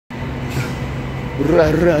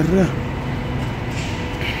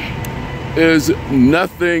is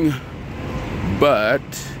nothing but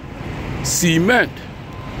cement.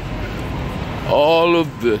 All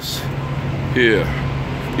of this here,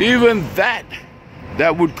 even that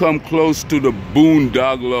would come close to the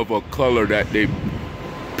boondoggle of a color that they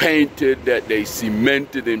painted, that they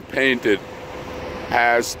cemented and painted,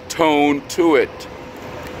 has tone to it.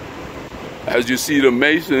 As you see, the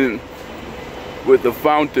mason with the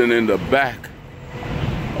fountain in the back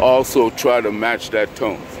also try to match that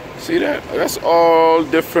tone. See that? That's all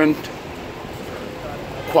different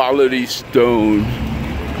quality stone,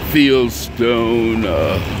 field stone,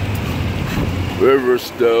 river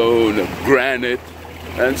stone, granite,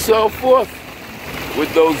 and so forth,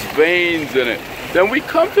 with those veins in it. Then we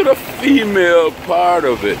come to the female part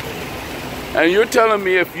of it. And you're telling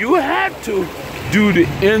me if you had to do the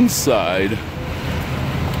inside,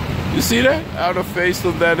 you see that? Outer face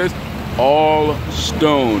of that is all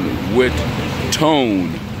stone with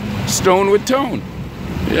tone. Stone with tone.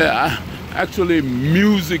 Yeah, actually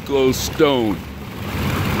musical stone.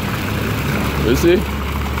 You see?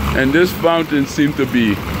 And this fountain seemed to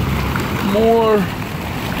be more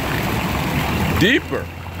deeper.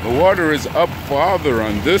 The water is up farther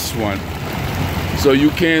on this one, so you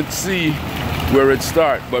can't see where it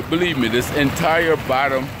starts. But believe me, this entire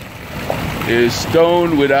bottom is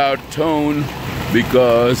stone without tone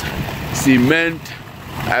because cement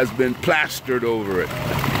has been plastered over it.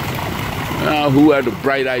 Now, who had the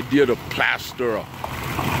bright idea to plaster a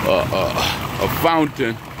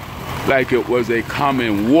fountain like it was a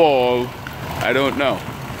common wall? I don't know.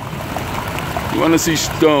 You want to see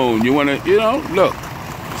stone, you want to, you know, look.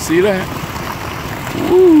 See that?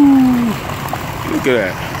 Woo! Look at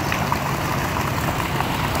that.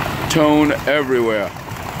 Tone everywhere.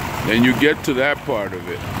 Then you get to that part of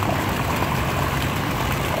it.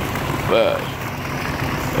 But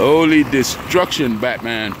holy destruction,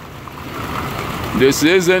 Batman. This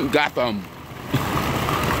isn't Gotham.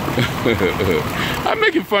 I'm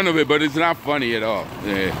making fun of it, but it's not funny at all.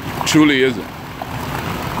 It truly isn't.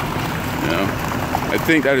 You know, I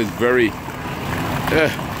think that is very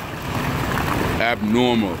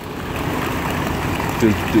abnormal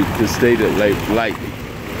to state it lightly.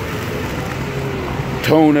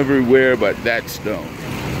 Tone everywhere but that stone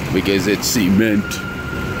because it's cement.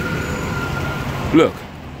 Look,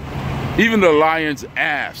 even the lion's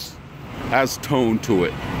ass has tone to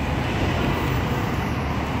it.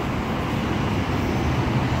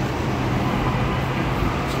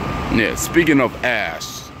 Yeah, speaking of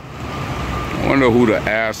ass, I wonder who the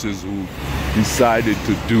ass is who decided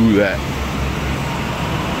to do that.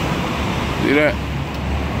 See that?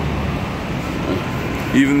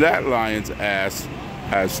 Even that lion's ass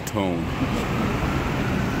has tone.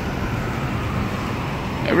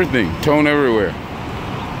 Everything, tone everywhere.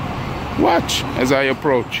 Watch as I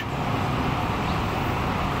approach.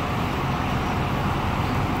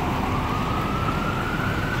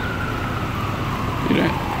 See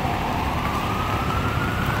that?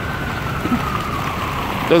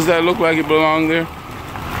 Does that look like it belonged there?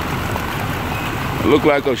 It look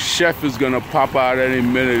like a chef is gonna pop out any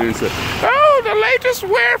minute and say, "Oh, the latest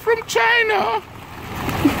wear from China."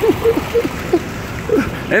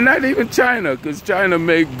 And not even China, because China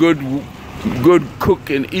make good cook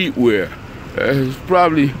and eat wear. It's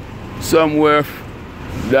probably somewhere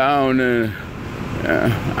down in,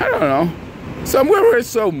 I don't know, somewhere where it's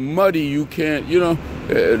so muddy you can't, you know,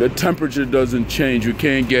 the temperature doesn't change. You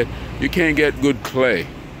can't get good clay.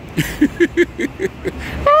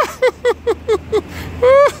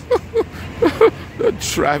 The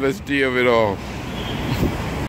travesty of it all.